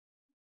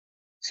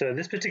So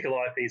this particular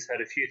eyepiece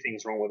had a few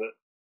things wrong with it.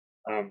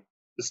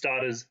 For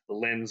starters, the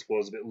lens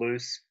was a bit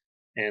loose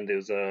and there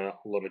was a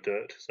lot of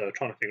dirt. So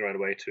trying to figure out a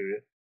way to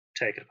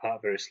take it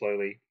apart very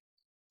slowly.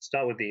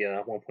 Start with the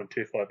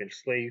 1.25 inch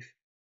sleeve,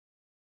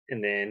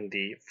 and then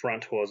the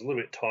front was a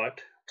little bit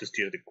tight just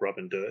due to the grub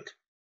and dirt.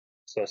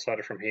 So I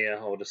started from here.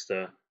 I'll just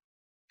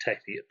take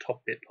the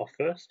top bit off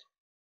first,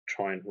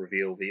 try and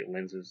reveal the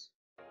lenses.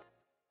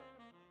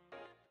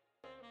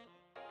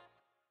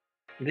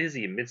 There's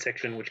the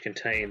midsection, which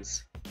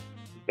contains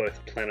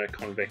both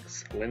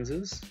plano-convex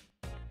lenses.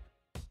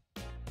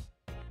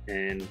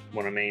 And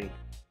when I mean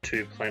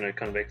two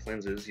plano-convex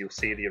lenses, you'll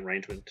see the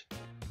arrangement.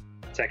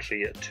 It's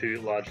actually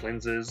two large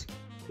lenses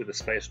with a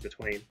space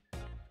between,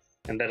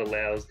 and that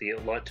allows the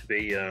light to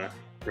be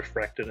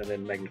refracted and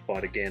then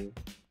magnified again.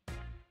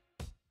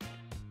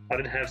 I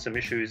did have some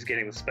issues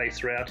getting the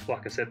spacer out.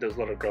 Like I said, there's a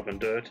lot of grub and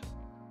dirt.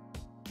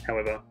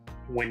 However,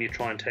 when you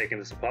try and take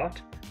this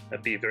apart,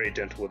 be very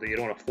gentle with it. You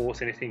don't want to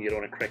force anything, you don't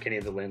want to crack any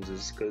of the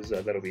lenses, because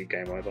that'll be a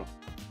game over.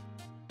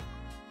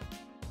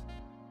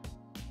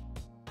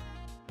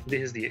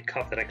 This is the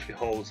cup that actually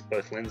holds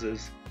both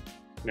lenses.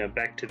 Now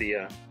back to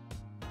the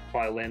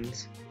eye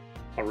lens,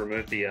 I'll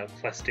remove the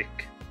plastic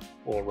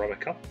or rubber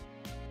cup.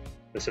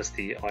 It's just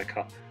the eye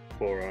cup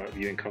for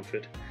viewing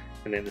comfort,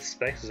 and then the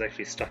space is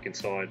actually stuck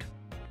inside.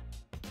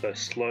 So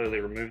slowly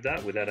remove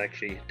that without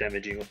actually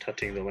damaging or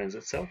touching the lens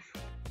itself.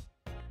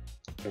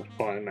 And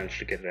finally managed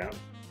to get it out.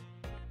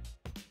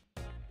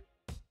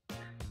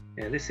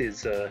 And this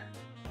is the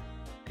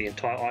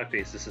entire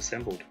eyepiece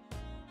disassembled.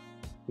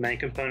 Main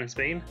components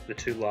being the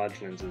two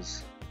large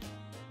lenses.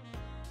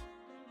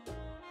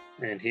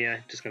 And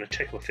here, just going to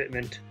check the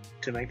fitment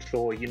to make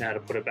sure you know how to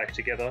put it back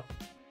together.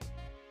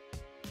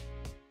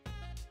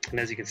 And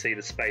as you can see,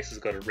 the space has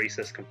got a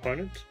recessed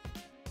component.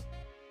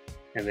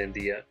 And then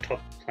the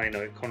top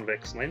plano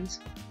convex lens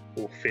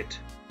will fit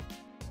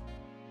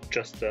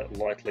just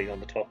lightly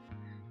on the top,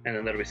 and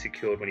then that'll be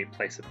secured when you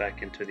place it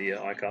back into the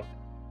eye cup,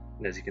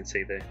 and as you can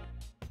see there.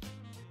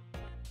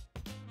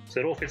 So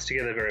it all fits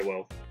together very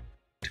well.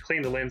 To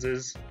clean the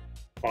lenses,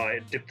 I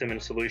dip them in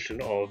a solution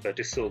of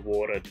distilled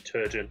water,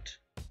 detergent,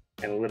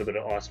 and a little bit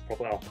of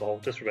isopropyl alcohol,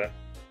 just for about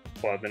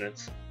 5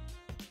 minutes.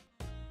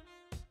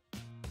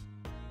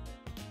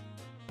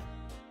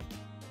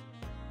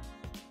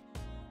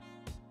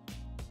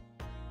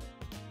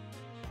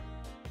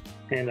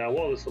 And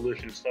while the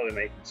solution is slowly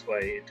making its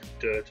way into the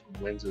dirt on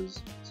the lenses,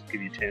 to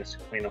give you a chance to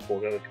clean up all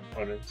the other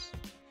components,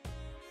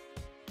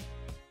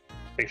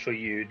 make sure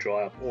you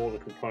dry up all the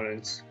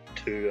components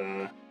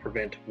to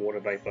prevent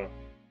water vapor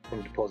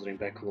from depositing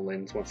back on the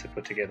lens once they're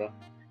put together.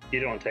 You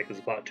don't want to take this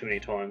apart too many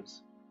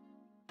times.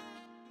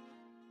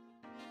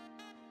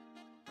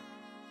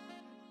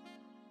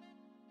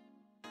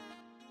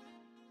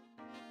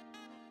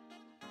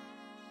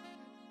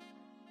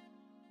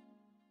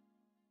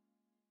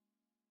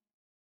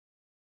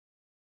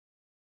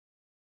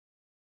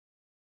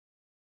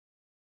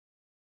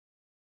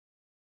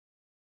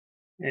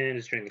 And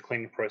just during the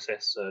cleaning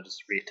process,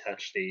 just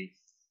reattach the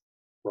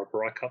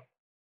rubber eye cup,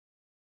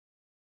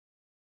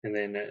 and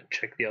then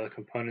check the other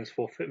components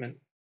for fitment.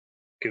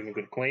 Give them a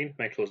good clean,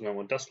 make sure there's no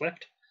more dust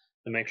left,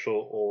 and make sure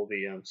all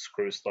the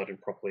screws slide in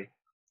properly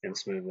and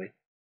smoothly.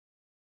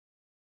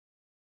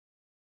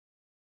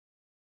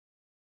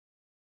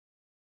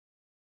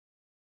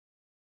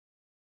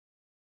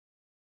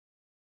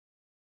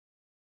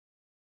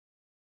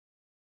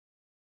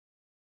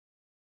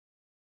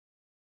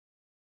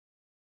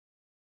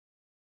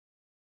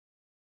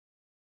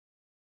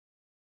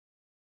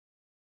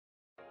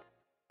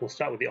 We'll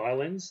start with the eye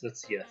lens.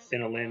 That's the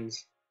thinner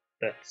lens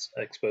that's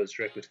exposed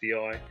directly to the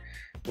eye.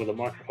 With a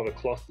microfiber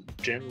cloth,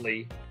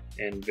 gently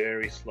and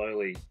very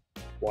slowly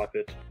wipe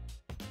it,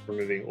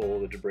 removing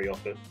all the debris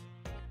off it.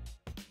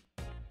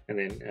 And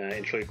then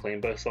ensure you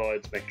clean both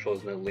sides, make sure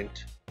there's no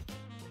lint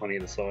on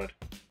either side.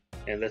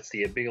 And that's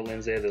the bigger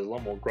lens there, there's a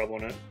lot more grub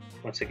on it.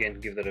 Once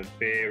again, give that a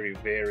very,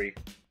 very,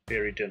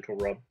 very gentle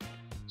rub,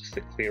 just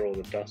to clear all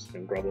the dust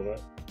and grub of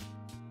it.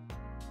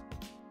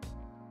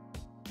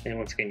 And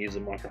once again, use a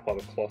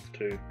microfiber cloth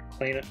to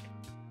clean it.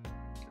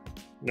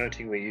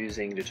 Noting we're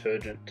using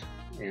detergent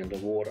and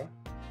water,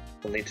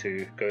 we'll need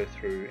to go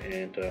through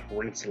and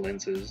rinse the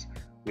lenses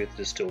with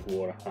distilled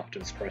water after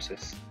this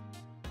process.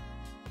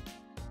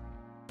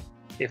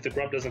 If the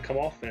grub doesn't come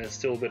off and there's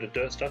still a bit of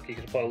dirt stuck, you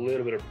can apply a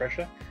little bit of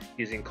pressure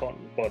using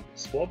cotton bud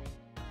swab,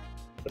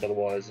 but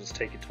otherwise just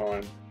take your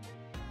time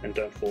and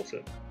don't force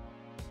it.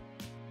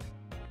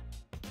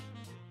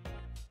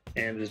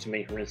 And this is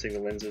me rinsing the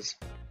lenses.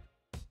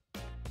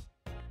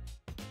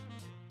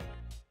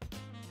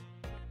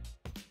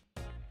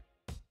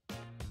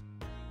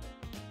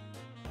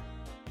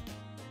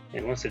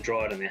 And once they're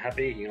dried and they're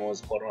happy, you can always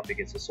hold them up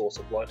against a source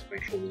of light to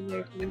make sure there's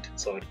no lint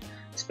inside,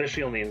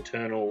 especially on the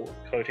internal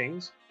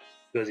coatings,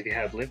 because if you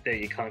have lint there,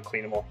 you can't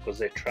clean them off because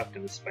they're trapped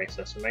in the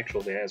spacer, so make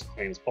sure they're as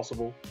clean as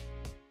possible.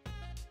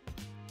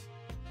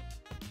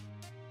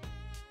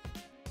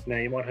 Now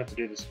you might have to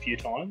do this a few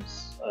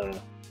times,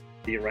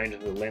 the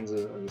arrangement of the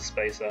lenses and the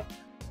spacer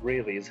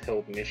really is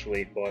held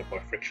initially by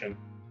friction.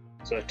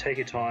 So take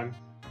your time,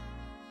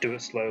 do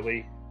it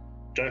slowly,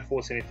 don't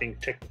force anything,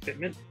 check the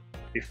fitment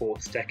before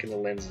stacking the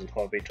lenses on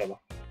top of each other.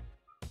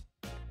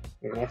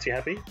 And once you're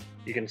happy,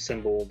 you can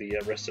assemble the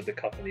rest of the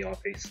cup and the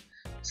eyepiece.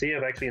 So you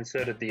have actually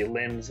inserted the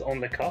lens on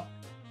the cup,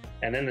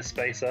 and then the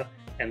spacer,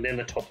 and then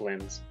the top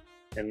lens.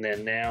 And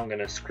then now I'm going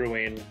to screw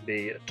in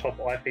the top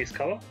eyepiece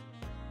cover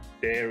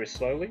very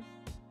slowly.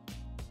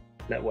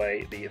 That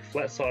way the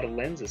flat side of the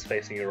lens is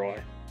facing your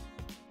eye.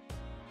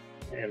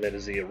 And that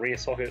is the rear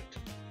socket.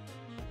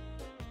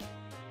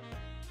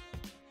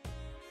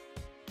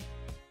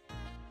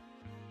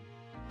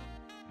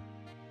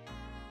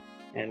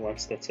 And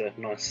once that's a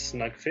nice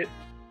snug fit,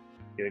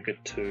 you're good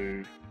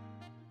to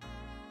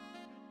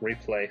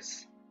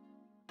replace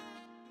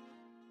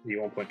the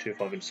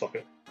 1.25 inch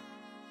socket.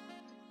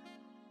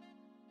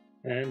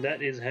 And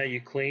that is how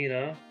you clean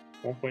a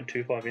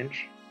 1.25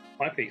 inch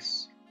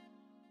eyepiece.